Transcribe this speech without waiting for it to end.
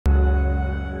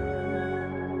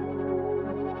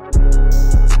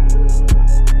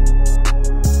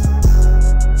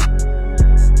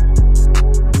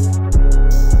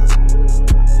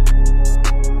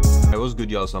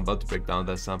y'all, so I'm about to break down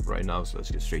that sample right now, so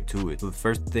let's get straight to it. So the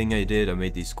first thing I did, I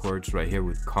made these chords right here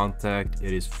with Contact.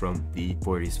 It is from the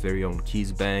 40's very own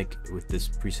keys bank with this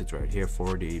preset right here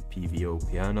for the PVO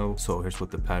piano. So here's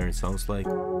what the pattern sounds like.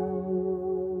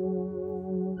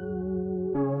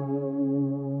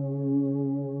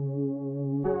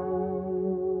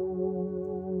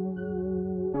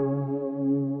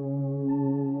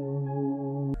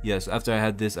 Yes, after I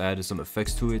had this, I added some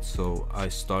effects to it. So I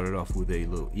started off with a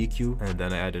little EQ, and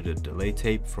then I added a delay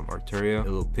tape from Arturia, a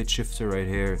little pitch shifter right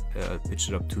here, pitched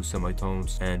it up 2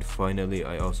 semitones, and finally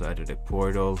I also added a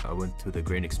portal. I went to the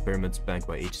Grain Experiments bank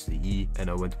by HCE, and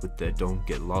I went with the Don't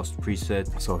Get Lost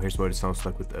preset. So here's what it sounds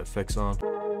like with the effects on.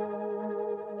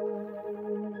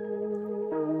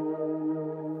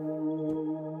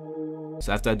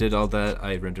 So after I did all that,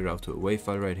 I rendered out to a WAV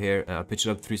file right here, and I pitched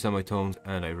it up 3 semitones,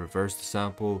 and I reversed the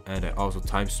sample, and I also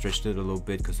time stretched it a little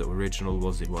bit because the original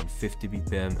was in 150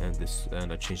 BPM,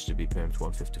 and I changed the BPM to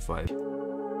 155.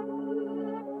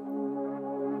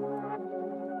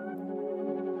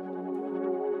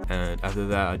 And after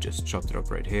that, I just chopped it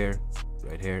up right here,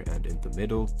 and in the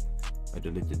middle. I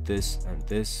deleted this,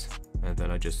 and then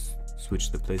I just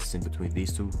switched the places in between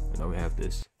these two, and now we have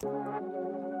this.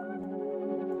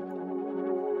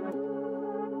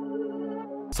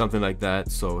 Something like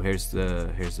that. So here's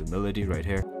the melody right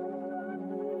here.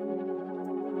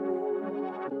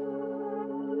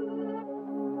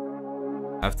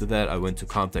 After that, I went to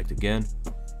Contact again,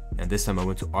 and this time I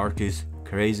went to Arcus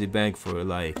Crazy Bank for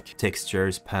like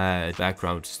textures, pad,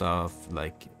 background stuff,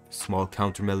 like small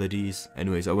counter melodies.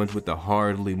 Anyways, I went with the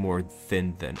Hardly More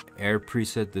Thin Than Air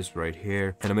preset, this right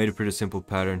here, and I made a pretty simple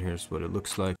pattern. Here's what it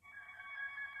looks like.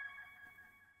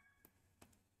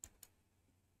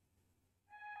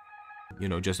 You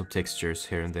know, just some textures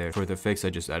here and there. For the effects, I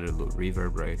just added a little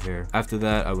reverb right here. After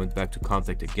that, I went back to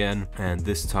Contact again, and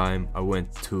this time I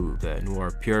went to the Noir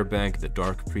Pure Bank, the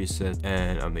dark preset,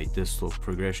 and I made this little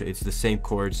progression. It's the same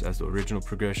chords as the original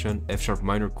progression, F sharp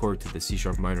minor chord to the C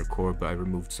sharp minor chord, but I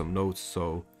removed some notes.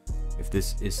 So if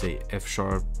this is a F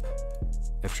sharp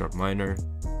minor,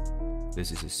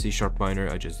 this is a C sharp minor,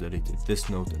 I just deleted this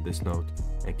note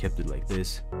and kept it like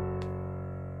this.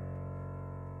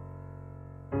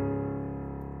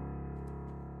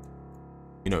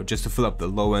 You know, just to fill up the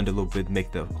low end a little bit,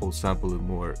 make the whole sample a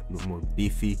little more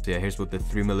beefy. So yeah, here's what the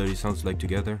 3 melodies sounds like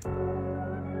together.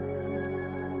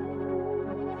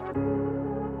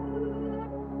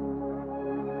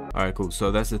 Alright, cool. So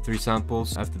that's the 3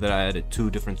 samples. After that, I added 2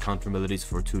 different counter melodies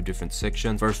for 2 different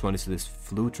sections. First one is this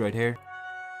flute right here.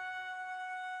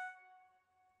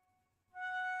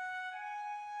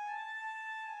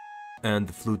 And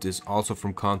the flute is also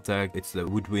from Contact. It's the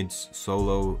Woodwinds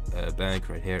solo bank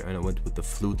right here, and I went with the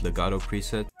flute legato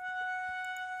preset.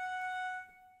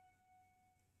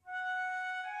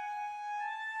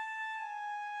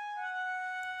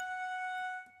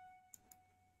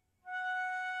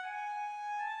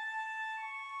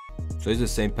 So it's the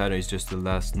same pattern, it's just the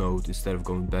last note. Instead of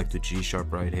going back to G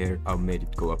sharp right here, I made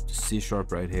it go up to C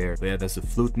sharp right here. But yeah, that's the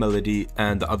flute melody,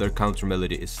 and the other counter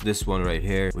melody is this one right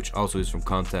here, which also is from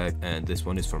Contact, and this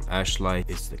one is from Ashlight.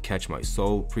 It's the Catch My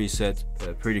Soul preset,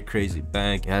 a pretty crazy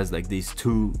bank. It has like these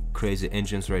 2 crazy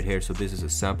engines right here. So this is a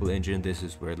sample engine, this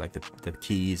is where like the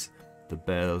keys, the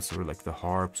bells, or like the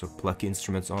harps or plucky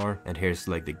instruments are, and here's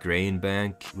like the grain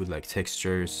bank with like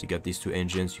textures. You got these 2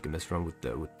 engines, you can mess around with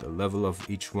the level of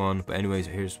each one. But anyways,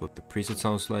 here's what the preset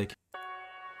sounds like.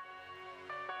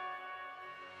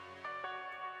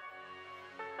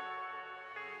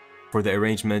 For the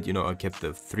arrangement, you know, I kept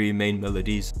the 3 main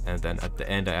melodies, and then at the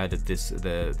end I added this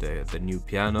the new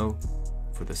piano.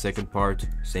 For the second part,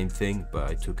 same thing,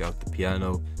 but I took out the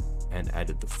piano and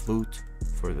added the flute.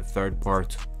 For the third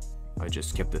part, I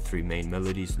just kept the 3 main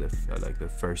melodies, like the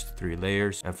first 3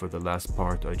 layers, and for the last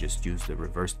part I just used the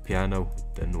reversed piano,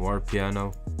 the Noir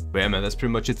piano. But yeah man, that's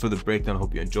pretty much it for the breakdown.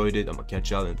 Hope you enjoyed it. I'm gonna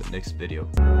catch y'all in the next video.